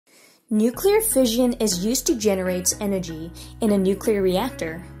Nuclear fission is used to generate energy in a nuclear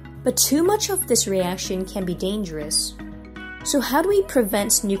reactor, but too much of this reaction can be dangerous. So how do we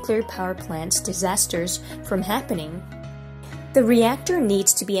prevent nuclear power plants disasters from happening? The reactor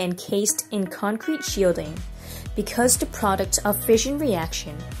needs to be encased in concrete shielding because the products of fission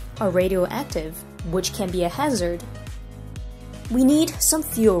reaction are radioactive, which can be a hazard. We need some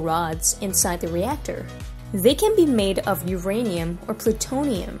fuel rods inside the reactor. They can be made of uranium or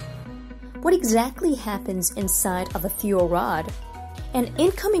plutonium. What exactly happens inside of a fuel rod? An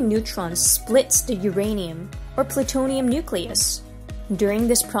incoming neutron splits the uranium or plutonium nucleus. During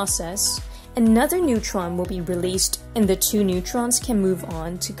this process, another neutron will be released and the two neutrons can move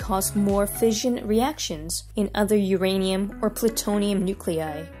on to cause more fission reactions in other uranium or plutonium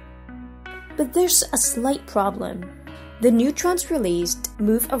nuclei. But there's a slight problem. The neutrons released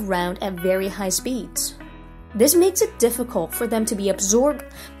move around at very high speeds. This makes it difficult for them to be absorbed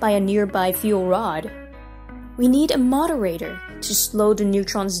by a nearby fuel rod. We need a moderator to slow the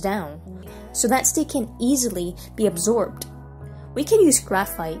neutrons down so that they can easily be absorbed. We can use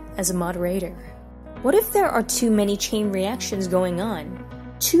graphite as a moderator. What if there are too many chain reactions going on?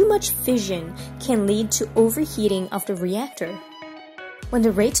 Too much fission can lead to overheating of the reactor. When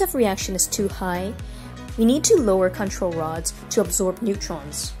the rate of reaction is too high, we need to lower control rods to absorb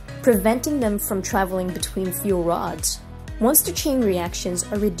neutrons, preventing them from traveling between fuel rods. Once the chain reactions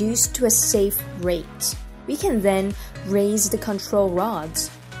are reduced to a safe rate, we can then raise the control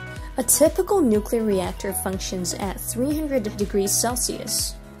rods. A typical nuclear reactor functions at 300 degrees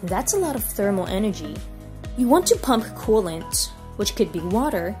Celsius. That's a lot of thermal energy. You want to pump coolant, which could be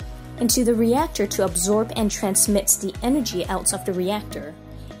water, into the reactor to absorb and transmit the energy out of the reactor.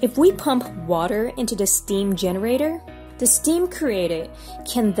 If we pump water into the steam generator, the steam created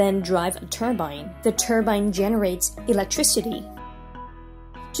can then drive a turbine. The turbine generates electricity.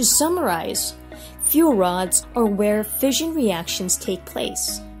 To summarize, fuel rods are where fission reactions take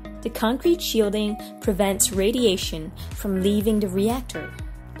place. The concrete shielding prevents radiation from leaving the reactor.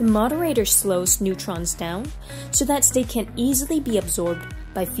 The moderator slows neutrons down so that they can easily be absorbed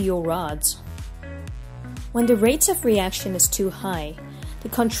by fuel rods. When the rates of reaction is too high, the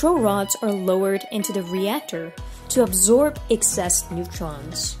control rods are lowered into the reactor to absorb excess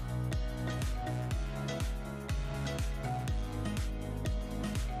neutrons.